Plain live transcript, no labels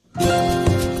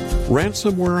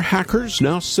Ransomware hackers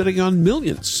now sitting on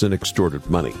millions in extorted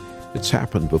money. It's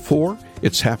happened before,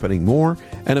 it's happening more,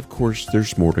 and of course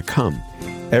there's more to come.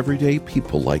 Everyday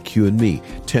people like you and me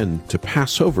tend to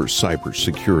pass over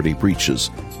cybersecurity breaches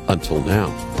until now.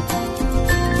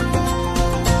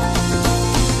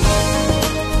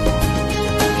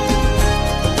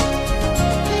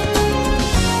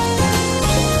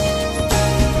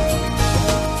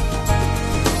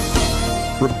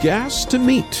 From gas to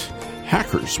meat,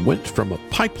 hackers went from a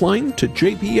pipeline to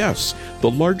JBS,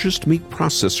 the largest meat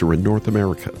processor in North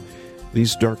America.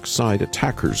 These dark side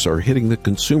attackers are hitting the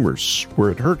consumers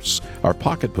where it hurts, our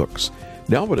pocketbooks.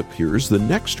 Now it appears the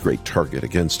next great target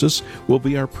against us will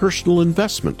be our personal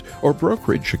investment or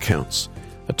brokerage accounts.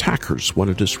 Attackers want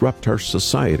to disrupt our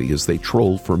society as they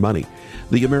troll for money.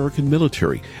 The American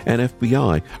military and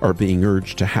FBI are being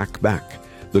urged to hack back.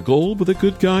 The goal with the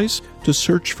good guys? To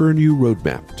search for a new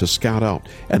roadmap, to scout out,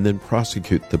 and then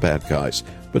prosecute the bad guys.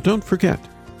 But don't forget,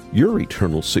 your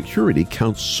eternal security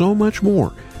counts so much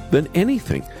more than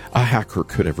anything a hacker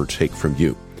could ever take from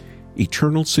you.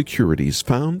 Eternal security is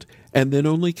found and then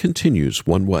only continues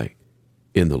one way,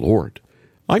 in the Lord.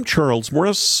 I'm Charles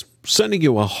Morris, sending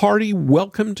you a hearty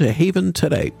welcome to Haven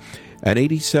Today, an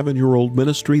 87-year-old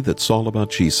ministry that's all about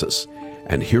Jesus.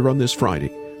 And here on this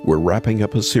Friday, we're wrapping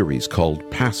up a series called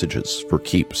Passages for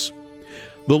Keeps.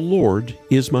 The Lord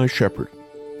is my shepherd.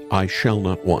 I shall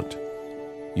not want.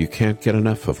 You can't get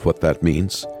enough of what that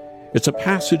means. It's a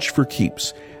passage for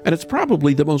keeps, and it's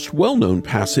probably the most well-known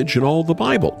passage in all the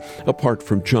Bible, apart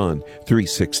from John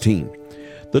 3:16.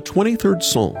 The 23rd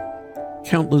Psalm.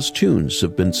 Countless tunes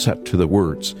have been set to the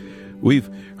words.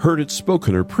 We've heard it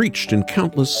spoken or preached in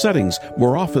countless settings,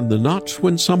 more often than not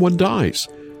when someone dies.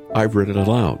 I've read it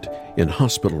aloud in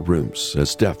hospital rooms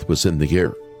as death was in the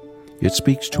air. It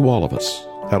speaks to all of us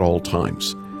at all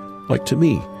times. Like to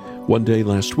me, one day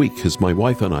last week as my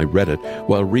wife and I read it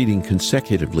while reading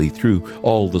consecutively through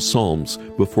all the Psalms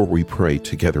before we pray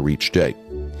together each day.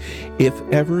 If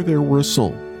ever there were a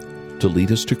psalm to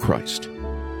lead us to Christ,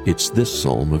 it's this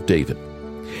Psalm of David.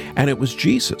 And it was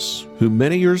Jesus who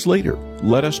many years later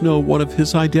let us know one of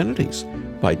his identities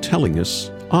by telling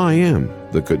us, I am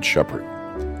the Good Shepherd.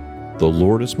 The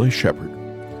Lord is my shepherd,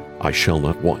 I shall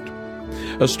not want.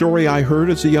 A story I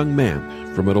heard as a young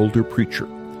man from an older preacher.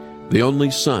 The only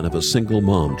son of a single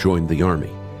mom joined the army,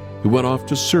 who went off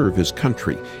to serve his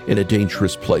country in a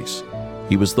dangerous place.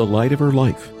 He was the light of her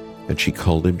life, and she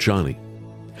called him Johnny.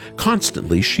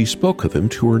 Constantly she spoke of him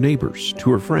to her neighbors, to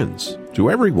her friends,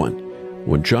 to everyone.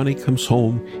 When Johnny comes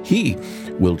home, he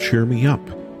will cheer me up.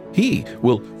 He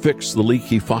will fix the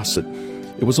leaky faucet.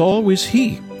 It was always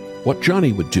he, what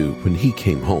Johnny would do when he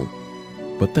came home.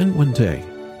 But then one day,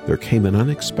 there came an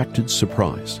unexpected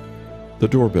surprise. The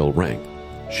doorbell rang.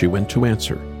 She went to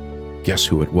answer. Guess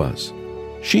who it was?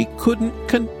 She couldn't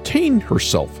contain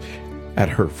herself at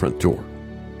her front door.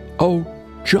 Oh,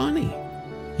 Johnny,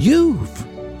 you've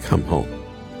come home.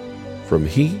 From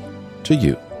he to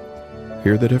you.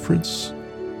 Hear the difference?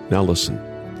 Now listen.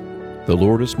 The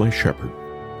Lord is my shepherd.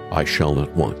 I shall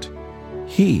not want.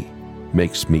 He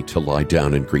makes me to lie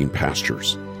down in green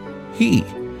pastures. He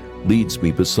leads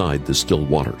me beside the still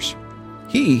waters.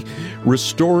 He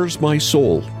restores my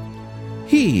soul.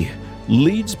 He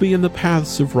leads me in the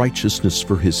paths of righteousness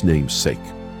for his name's sake.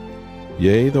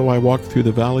 Yea, though I walk through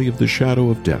the valley of the shadow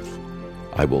of death,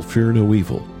 I will fear no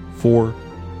evil, for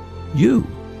you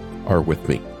are with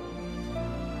me.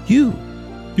 You,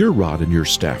 your rod and your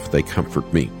staff, they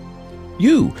comfort me.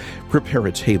 You prepare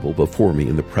a table before me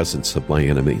in the presence of my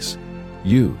enemies.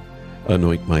 You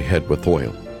anoint my head with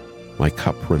oil. My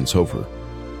cup runs over.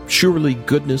 Surely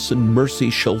goodness and mercy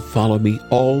shall follow me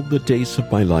all the days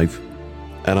of my life,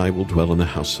 and I will dwell in the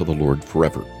house of the Lord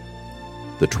forever.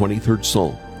 The 23rd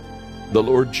Psalm. The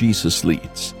Lord Jesus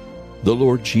leads. The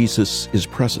Lord Jesus is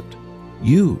present.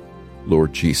 You,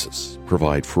 Lord Jesus,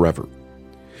 provide forever.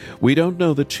 We don't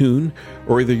know the tune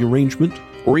or the arrangement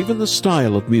or even the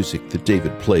style of music that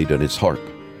David played on his harp.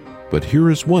 But here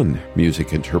is one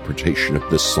music interpretation of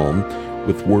this psalm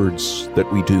with words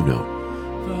that we do know.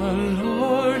 The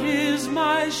Lord is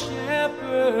my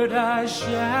shepherd, I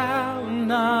shall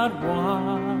not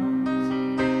want.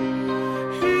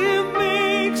 He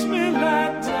makes me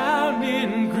lie down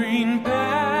in green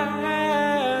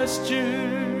pastures.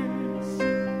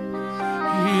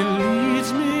 He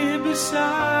leads me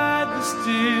beside the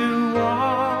still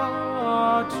waters.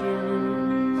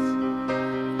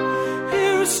 He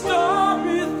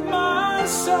restoreth my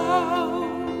soul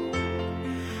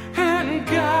and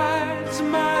guides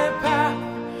my path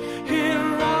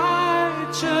in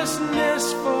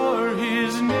righteousness for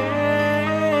his name.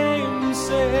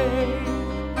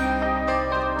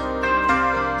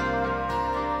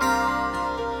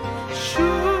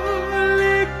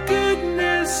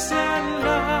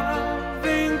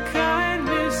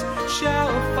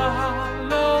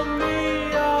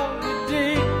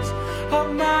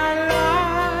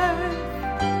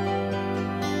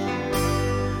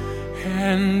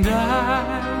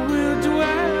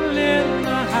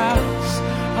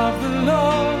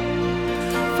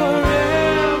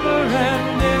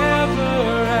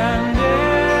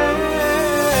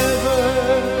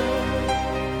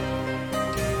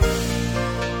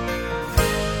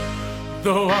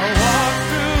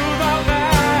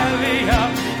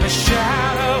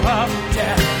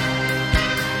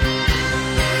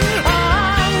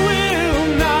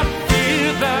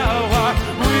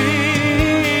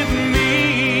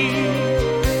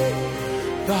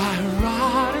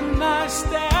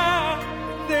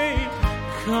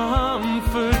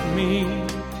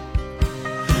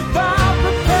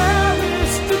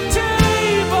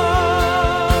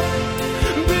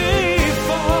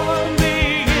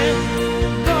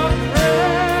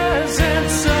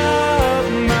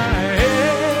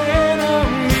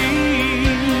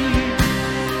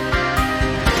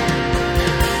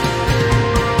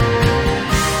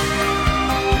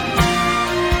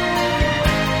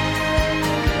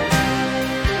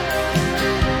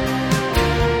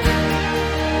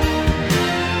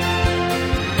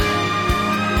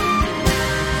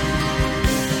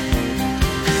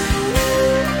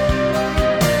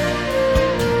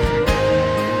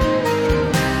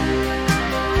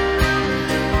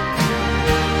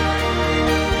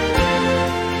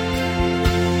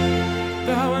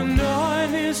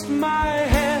 garnished my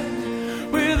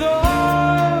head with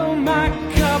all my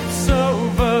cups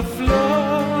overflowing.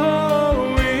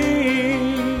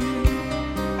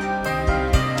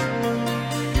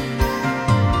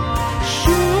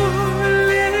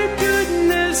 Surely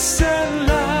goodness and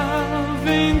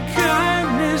loving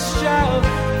kindness shall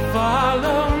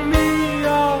follow me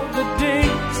all the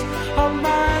days of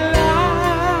my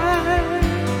life,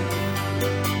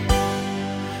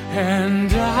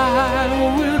 and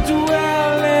I will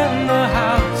dwell in the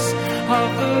house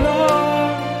of the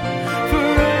Lord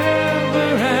forever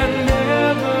and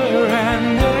ever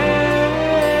and ever.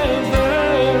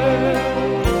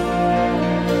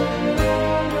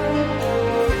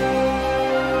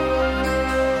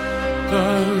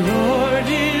 The Lord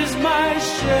is my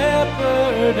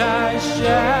shepherd, I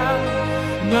shall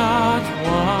not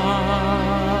want.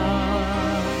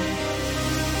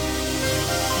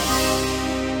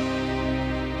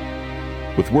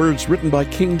 With words written by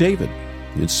King David,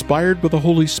 inspired by the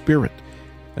Holy Spirit,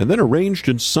 and then arranged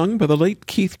and sung by the late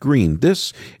Keith Green,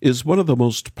 this is one of the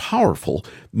most powerful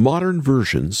modern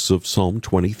versions of Psalm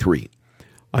 23.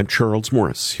 I'm Charles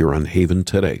Morris here on Haven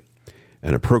Today,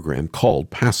 and a program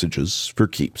called Passages for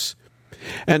Keeps.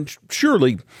 And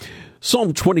surely,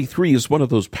 Psalm 23 is one of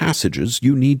those passages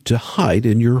you need to hide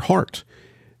in your heart.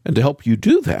 And to help you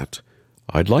do that,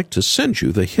 I'd like to send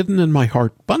you the Hidden in My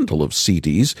Heart bundle of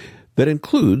CDs that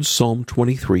includes Psalm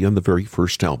 23 on the very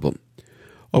first album.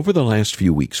 Over the last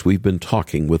few weeks, we've been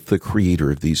talking with the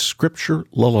creator of these scripture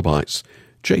lullabies.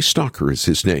 Jay Stocker is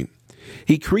his name.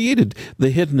 He created the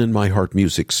Hidden in My Heart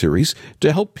music series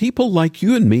to help people like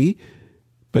you and me,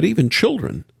 but even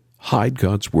children, hide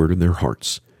God's word in their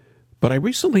hearts. But I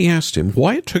recently asked him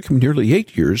why it took him nearly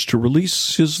 8 years to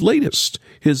release his latest,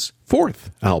 his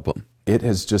fourth album. It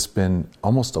has just been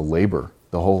almost a labor.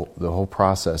 The whole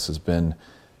process has been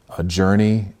a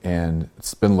journey, and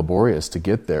it's been laborious to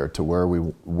get there to where we,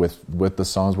 with the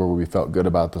songs, where we felt good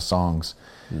about the songs.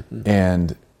 Mm-hmm.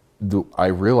 And I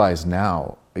realize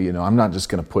now, I'm not just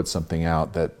going to put something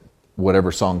out that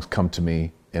whatever songs come to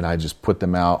me and I just put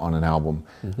them out on an album.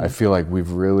 Mm-hmm. I feel like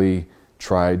we've really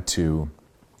tried to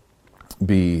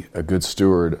be a good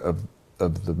steward of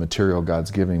the material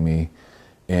God's giving me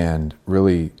and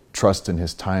really trust in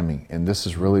His timing. And this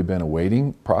has really been a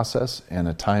waiting process and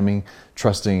a timing,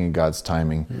 trusting in God's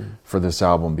timing for this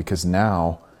album, because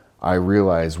now I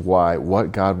realize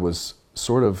what God was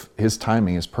sort of, His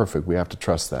timing is perfect. We have to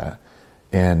trust that.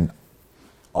 And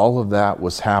all of that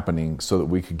was happening so that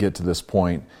we could get to this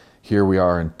point. Here we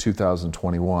are in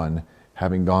 2021,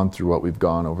 having gone through what we've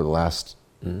gone over the last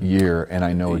year, and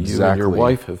I know exactly. You and your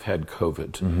wife have had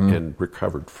COVID and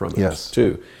recovered from it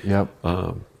too. Yep.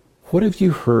 What have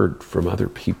you heard from other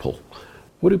people?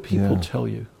 What do people tell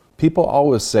you? People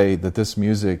always say that this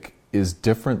music is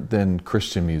different than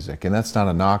Christian music, and that's not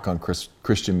a knock on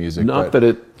Christian music. Not that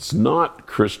it's not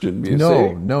Christian music.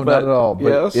 No, not at all. But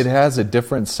yes, it has a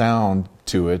different sound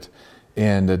to it,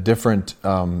 and a different,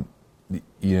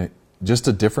 just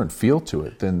a different feel to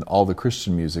it than all the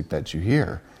Christian music that you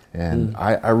hear. And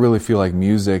I really feel like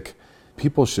music,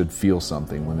 people should feel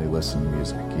something when they listen to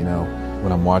music.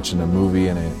 When I'm watching a movie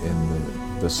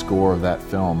and the score of that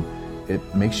film, it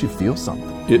makes you feel something.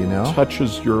 It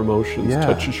touches your emotions,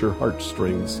 touches your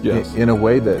heartstrings. Yes, in a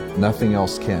way that nothing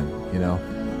else can.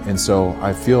 And so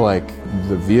I feel like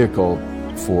the vehicle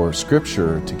for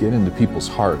Scripture to get into people's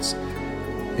hearts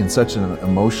in such an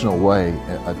emotional way,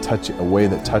 a way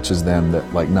that touches them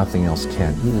that like nothing else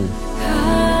can.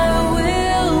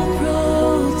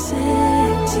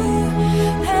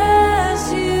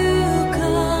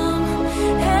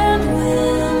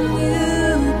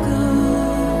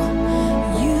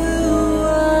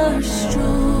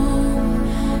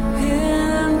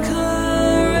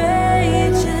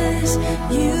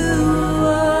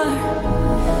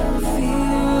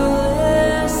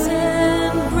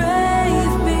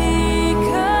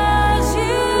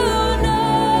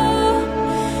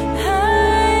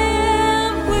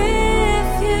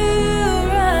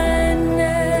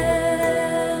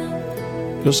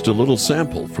 Just a little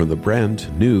sample from the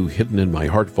brand new Hidden in My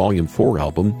Heart Volume 4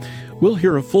 album. We'll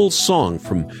hear a full song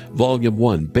from Volume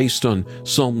 1 based on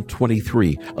Psalm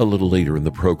 23 a little later in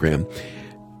the program.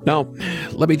 Now,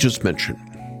 let me just mention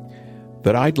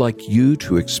that I'd like you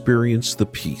to experience the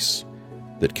peace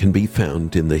that can be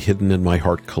found in the Hidden in My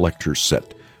Heart Collector's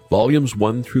Set, Volumes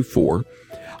 1 through 4.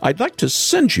 I'd like to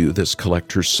send you this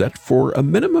collector's set for a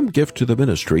minimum gift to the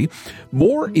ministry,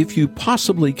 more if you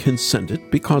possibly can send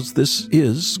it, because this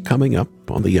is coming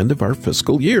up on the end of our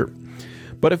fiscal year.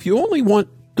 But if you only want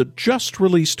the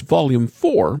just-released Volume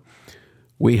 4,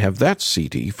 we have that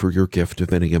CD for your gift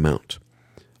of any amount.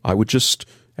 I would just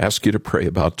ask you to pray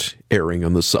about erring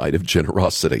on the side of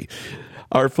generosity.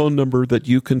 Our phone number that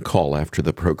you can call after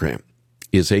the program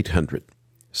is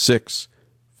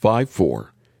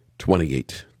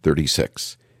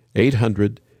 800-654-2836,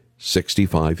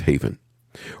 800-65-HAVEN.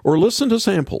 Or listen to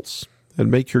samples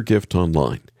and make your gift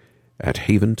online at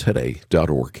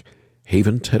haventoday.org,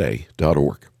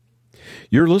 haventoday.org.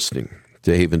 You're listening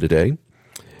to Haven Today.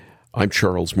 I'm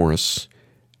Charles Morris,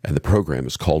 and the program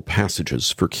is called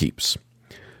Passages for Keeps.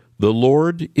 The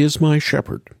Lord is my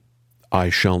shepherd, I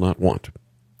shall not want.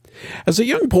 As a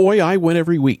young boy, I went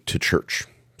every week to church,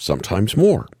 sometimes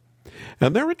more.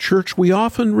 And there at church, we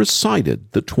often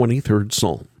recited the 23rd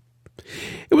Psalm.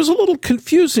 It was a little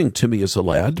confusing to me as a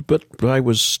lad, but I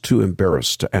was too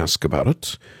embarrassed to ask about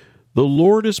it. The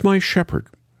Lord is my shepherd,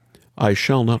 I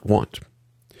shall not want.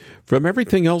 From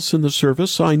everything else in the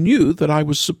service, I knew that I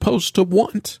was supposed to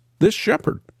want this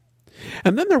shepherd.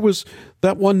 And then there was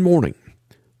that one morning,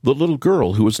 the little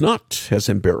girl who was not as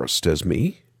embarrassed as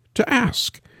me to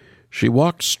ask. She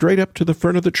walked straight up to the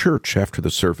front of the church after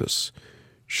the service.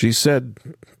 She said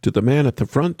to the man at the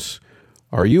front,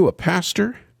 "Are you a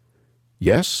pastor?"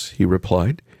 "Yes," he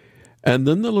replied. And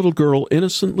then the little girl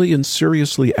innocently and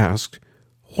seriously asked,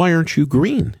 "Why aren't you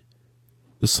green?"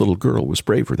 This little girl was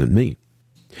braver than me.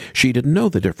 She didn't know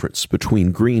the difference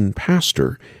between green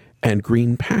pastor and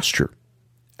green pasture,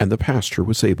 and the pastor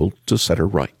was able to set her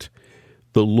right.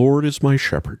 The Lord is my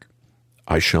shepherd,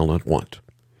 I shall not want.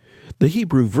 The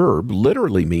Hebrew verb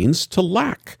literally means to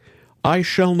lack. I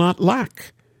shall not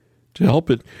lack. To help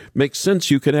it make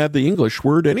sense, you can add the English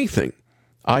word anything.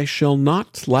 I shall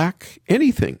not lack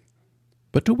anything.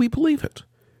 But do we believe it?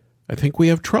 I think we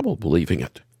have trouble believing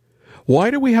it.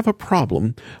 Why do we have a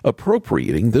problem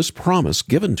appropriating this promise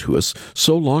given to us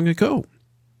so long ago?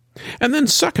 And then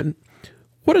second,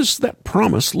 what does that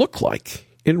promise look like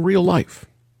in real life?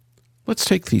 Let's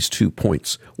take these 2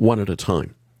 points one at a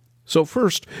time. So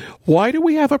first, why do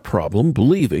we have a problem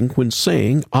believing when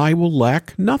saying, I will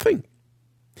lack nothing?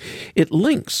 It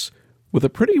links with a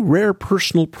pretty rare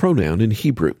personal pronoun in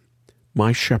Hebrew,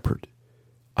 my shepherd.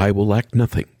 I will lack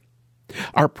nothing.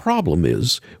 Our problem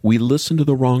is we listen to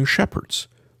the wrong shepherds,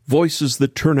 voices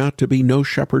that turn out to be no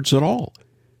shepherds at all.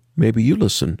 Maybe you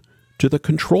listen to the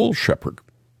control shepherd.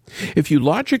 If you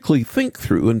logically think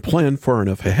through and plan far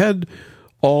enough ahead,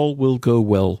 all will go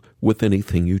well with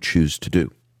anything you choose to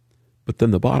do. But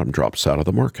then the bottom drops out of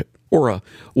the market, or a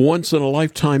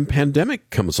once-in-a-lifetime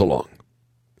pandemic comes along.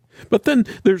 But then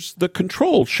there's the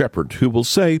control shepherd who will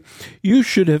say, you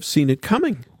should have seen it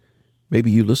coming. Maybe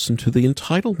you listen to the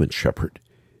entitlement shepherd.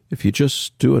 If you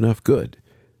just do enough good,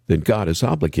 then God is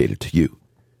obligated to you.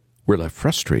 We're left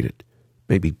frustrated,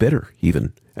 maybe bitter,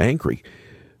 even angry.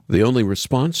 The only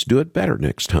response, do it better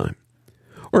next time.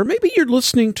 Or maybe you're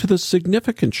listening to the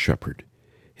significant shepherd.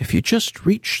 If you just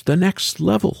reach the next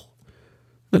level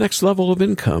of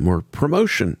income or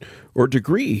promotion or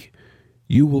degree,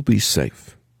 you will be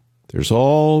safe. There's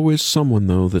always someone,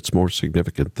 though, that's more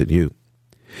significant than you.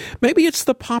 Maybe it's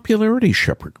the popularity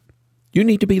shepherd. You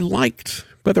need to be liked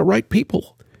by the right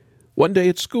people. One day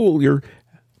at school, you're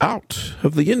out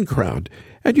of the in crowd,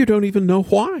 and you don't even know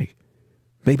why.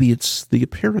 Maybe it's the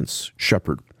appearance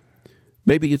shepherd.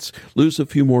 Maybe it's lose a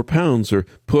few more pounds or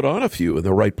put on a few in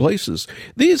the right places.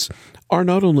 These are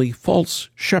not only false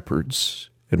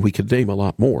shepherds, and we could name a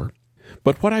lot more,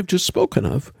 but what I've just spoken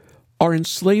of are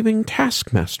enslaving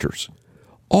taskmasters.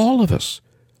 All of us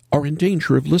are in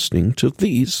danger of listening to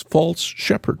these false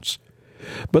shepherds.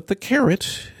 But the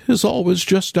carrot is always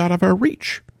just out of our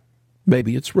reach.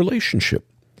 Maybe it's relationship.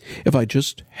 If I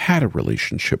just had a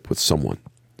relationship with someone.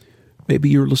 Maybe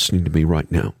you're listening to me right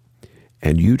now,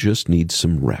 and you just need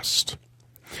some rest.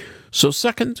 So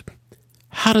second,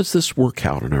 how does this work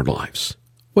out in our lives?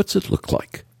 What's it look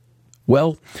like?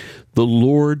 Well, the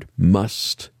Lord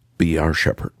must be our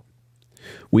shepherd.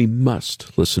 We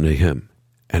must listen to him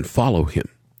and follow him.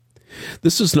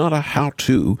 This is not a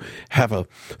how-to have a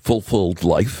fulfilled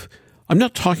life. I'm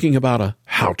not talking about a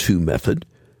how-to method.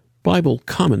 Bible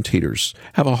commentators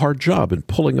have a hard job in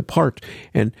pulling apart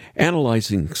and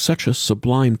analyzing such a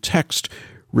sublime text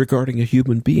regarding a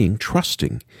human being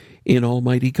trusting in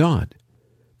Almighty God.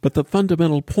 But the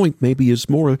fundamental point maybe is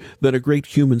more than a great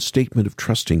human statement of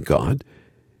trusting God.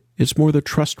 It's more the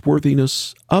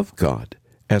trustworthiness of God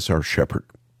as our shepherd.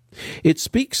 It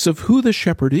speaks of who the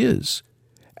shepherd is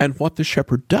and what the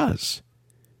shepherd does.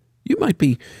 You might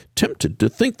be tempted to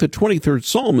think the 23rd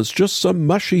Psalm is just some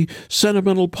mushy,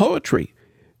 sentimental poetry,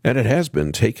 and it has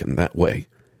been taken that way.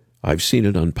 I've seen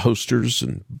it on posters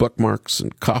and bookmarks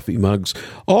and coffee mugs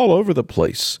all over the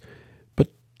place. But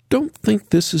don't think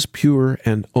this is pure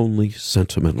and only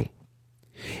sentimental.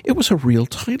 It was a real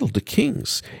title to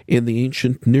kings in the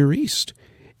ancient Near East.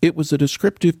 It was a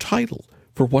descriptive title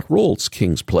for what roles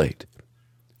kings played.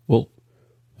 Well,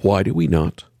 why do we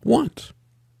not want?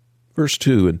 Verse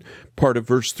 2 and part of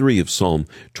verse 3 of Psalm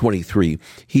 23,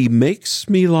 He makes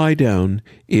me lie down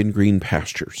in green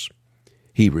pastures.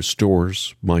 He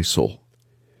restores my soul.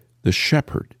 The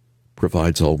shepherd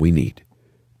provides all we need.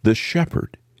 The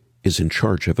shepherd is in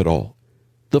charge of it all.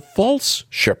 The false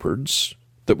shepherds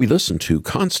that we listen to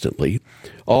constantly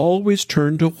always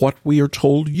turn to what we are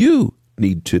told you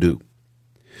need to do.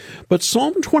 But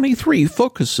Psalm 23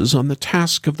 focuses on the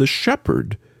task of the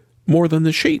shepherd more than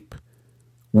the sheep.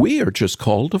 We are just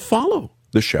called to follow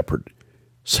the shepherd.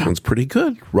 Sounds pretty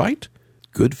good, right?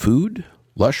 Good food,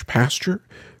 lush pasture,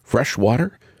 fresh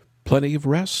water, plenty of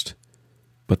rest.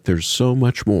 But there's so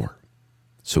much more.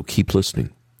 So keep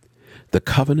listening. The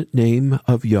covenant name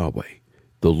of Yahweh,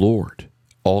 the Lord,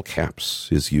 all caps,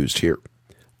 is used here.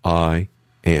 I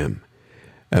am.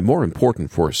 And more important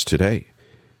for us today,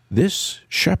 this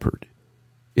shepherd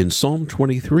in Psalm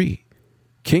 23,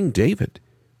 King David,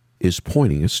 is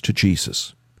pointing us to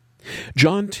Jesus.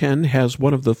 John 10 has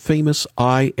one of the famous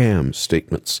I am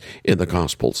statements in the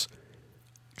Gospels.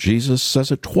 Jesus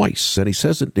says it twice, and he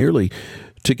says it nearly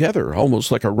together,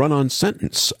 almost like a run-on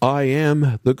sentence. I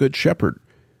am the good shepherd.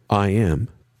 I am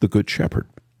the good shepherd.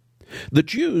 The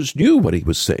Jews knew what he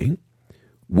was saying.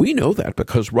 We know that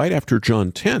because right after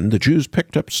John 10, the Jews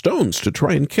picked up stones to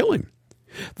try and kill him.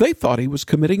 They thought he was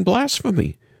committing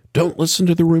blasphemy. Don't listen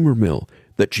to the rumor mill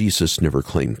that Jesus never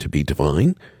claimed to be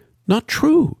divine. Not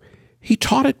true. He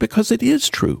taught it because it is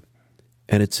true.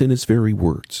 And it's in his very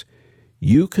words.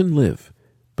 You can live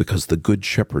because the Good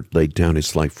Shepherd laid down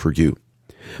his life for you.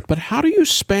 But how do you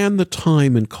span the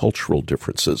time and cultural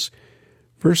differences?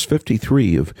 Verse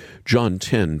 53 of John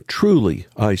 10, truly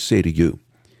I say to you.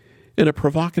 In a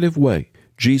provocative way,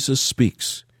 Jesus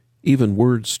speaks, even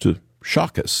words to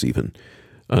shock us even,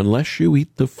 unless you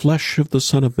eat the flesh of the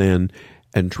Son of Man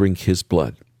and drink his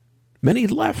blood. Many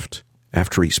left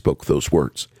after he spoke those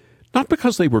words, not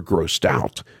because they were grossed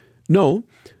out, no,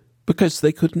 because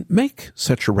they couldn't make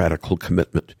such a radical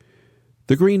commitment.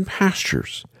 The green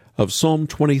pastures of Psalm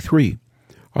 23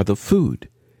 are the food,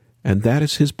 and that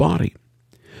is his body.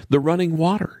 The running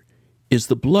water is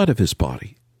the blood of his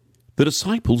body. The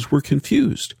disciples were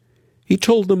confused. He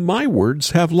told them, my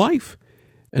words have life,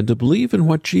 and to believe in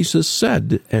what Jesus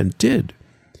said and did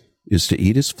is to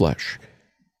eat his flesh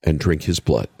and drink his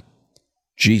blood.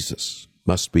 Jesus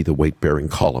must be the weight-bearing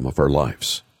column of our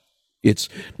lives. It's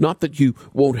not that you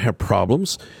won't have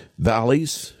problems,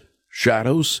 valleys,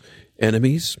 shadows,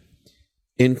 enemies.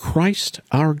 In Christ,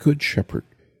 our Good Shepherd,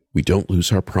 we don't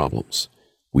lose our problems.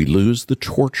 We lose the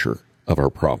torture of our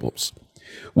problems.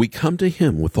 We come to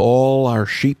him with all our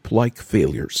sheep-like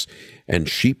failures and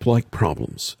sheep-like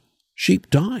problems. Sheep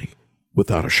die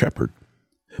without a shepherd.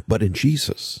 But in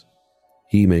Jesus,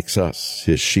 he makes us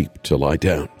his sheep to lie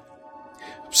down.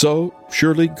 So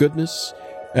surely goodness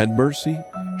and mercy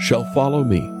shall follow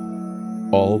me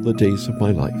all the days of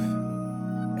my life.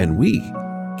 And we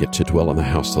get to dwell in the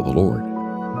house of the Lord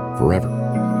forever.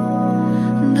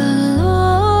 The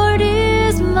Lord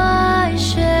is my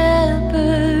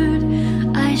shepherd,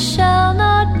 I shall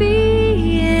not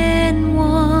be in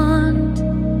want.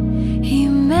 He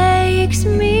makes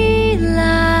me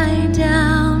lie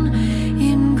down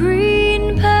in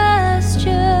green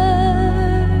pastures.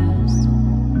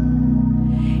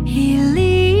 He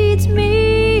leads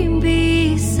me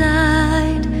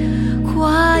beside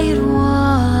quiet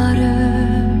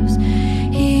waters.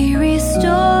 He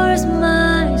restores my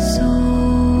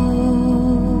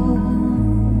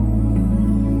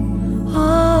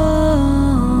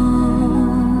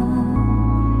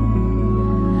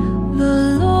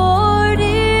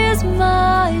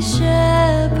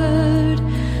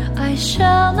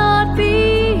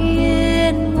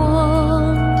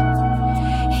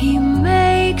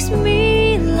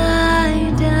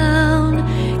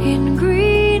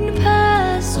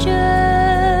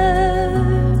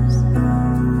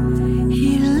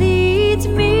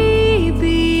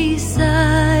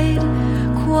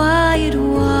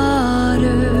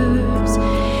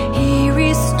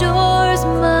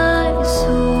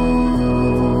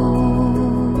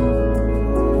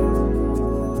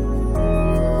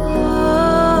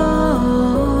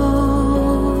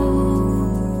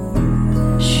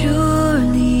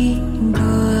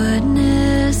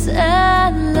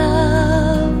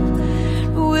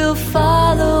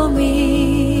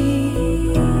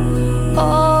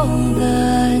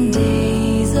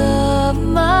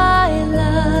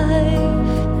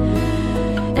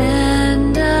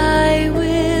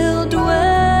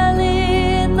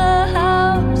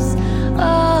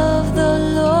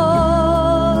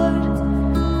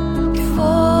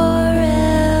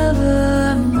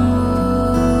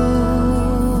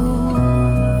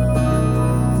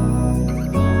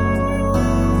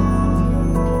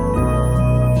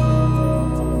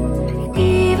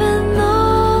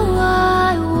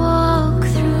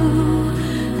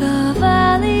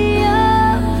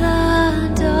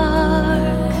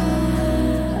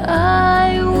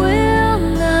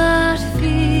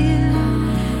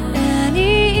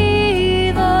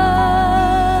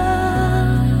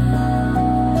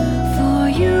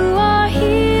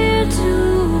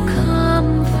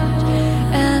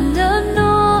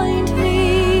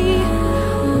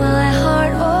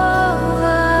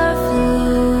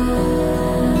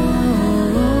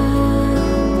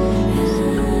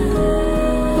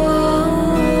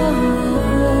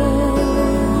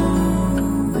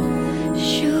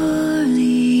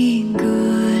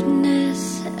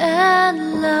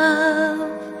love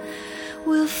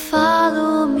will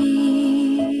follow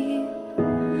me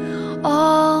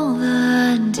all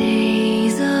the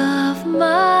days of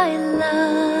my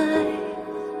life.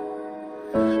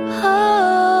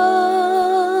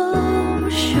 Oh,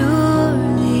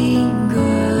 surely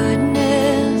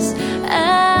goodness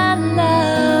and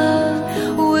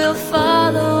love will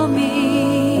follow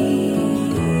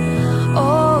me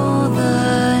all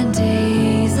the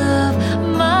days of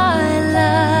my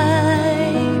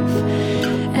life,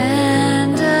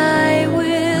 and I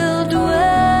will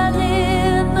dwell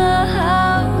in the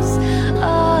house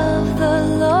of the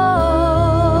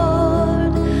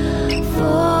Lord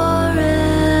forevermore.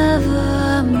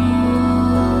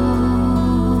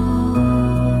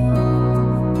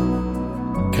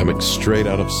 Coming straight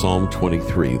out of Psalm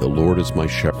 23, the Lord is my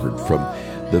shepherd, from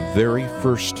the very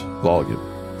first volume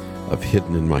of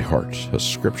Hidden in My Heart, a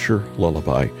scripture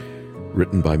lullaby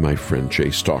written by my friend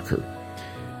Jay Stalker.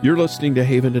 You're listening to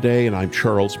Haven Today, and I'm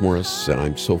Charles Morris, and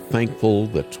I'm so thankful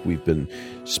that we've been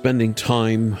spending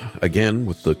time again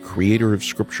with the creator of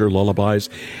scripture lullabies,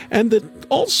 and that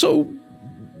also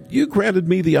you granted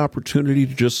me the opportunity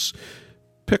to just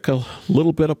pick a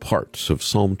little bit apart of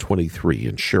Psalm 23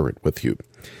 and share it with you.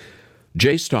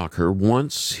 Jay Stalker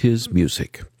wants his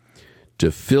music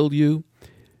to fill you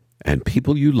and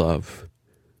people you love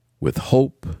with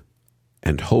hope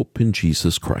and hope in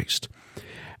Jesus Christ.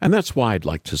 And that's why I'd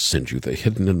like to send you the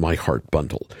Hidden in My Heart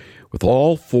bundle with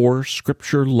all 4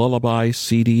 Scripture Lullaby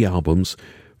CD albums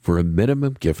for a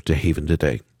minimum gift to Haven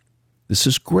Today. This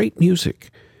is great music,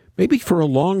 maybe for a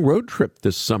long road trip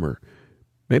this summer.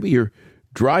 Maybe you're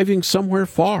driving somewhere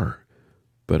far,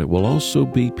 but it will also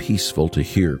be peaceful to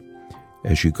hear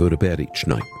as you go to bed each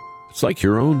night. It's like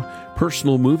your own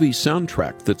personal movie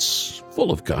soundtrack that's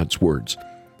full of God's words.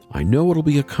 I know it'll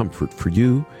be a comfort for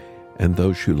you and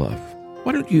those you love.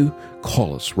 Why don't you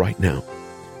call us right now?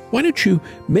 Why don't you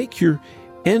make your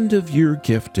end-of-year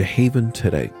gift to Haven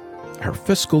today? Our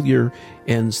fiscal year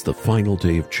ends the final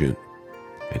day of June.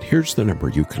 And here's the number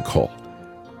you can call.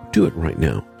 Do it right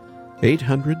now.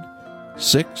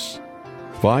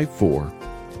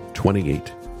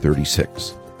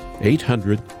 800-654-2836.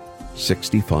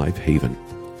 800-65-HAVEN.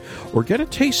 Or get a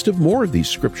taste of more of these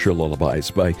scripture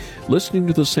lullabies by listening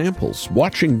to the samples,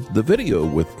 watching the video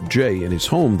with Jay in his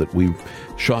home that we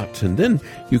shot, and then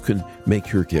you can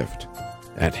make your gift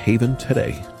at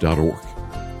haventoday.org.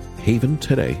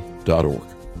 haventoday.org.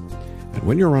 And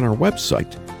when you're on our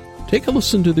website, take a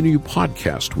listen to the new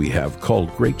podcast we have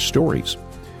called Great Stories.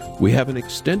 We have an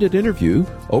extended interview,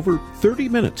 over 30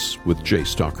 minutes, with Jay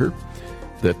Stalker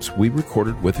that we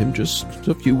recorded with him just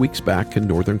a few weeks back in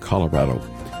northern Colorado.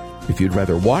 If you'd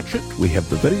rather watch it, we have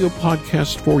the video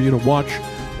podcast for you to watch,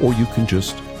 or you can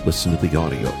just listen to the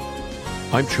audio.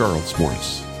 I'm Charles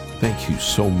Morris. Thank you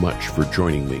so much for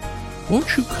joining me.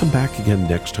 Won't you come back again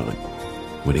next time,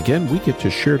 when again we get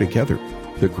to share together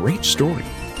the great story.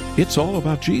 It's all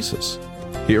about Jesus,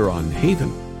 here on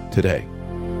Haven Today.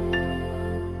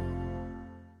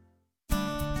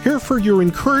 Here for your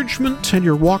encouragement and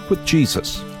your walk with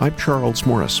Jesus. I'm Charles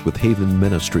Morris with Haven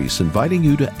Ministries, inviting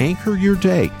you to anchor your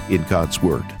day in God's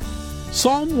Word.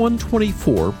 Psalm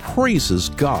 124 praises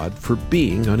God for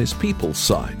being on His people's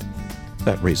side.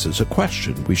 That raises a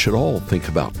question we should all think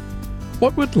about.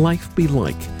 What would life be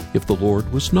like if the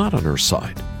Lord was not on our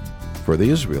side? For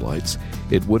the Israelites,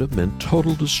 it would have meant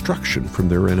total destruction from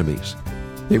their enemies.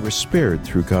 They were spared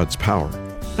through God's power,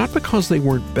 not because they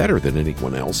weren't better than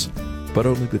anyone else, but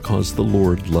only because the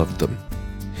Lord loved them.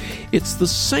 It's the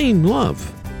same love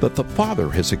that the Father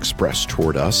has expressed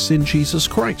toward us in Jesus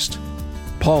Christ.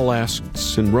 Paul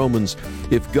asks in Romans,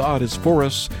 if God is for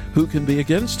us, who can be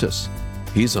against us?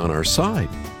 He's on our side.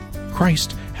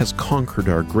 Christ has conquered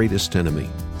our greatest enemy,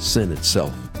 sin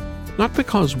itself. Not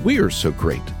because we are so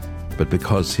great, but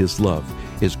because His love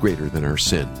is greater than our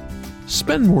sin.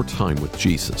 Spend more time with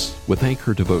Jesus with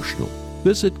Anchor Devotional.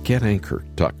 Visit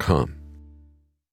getanchor.com.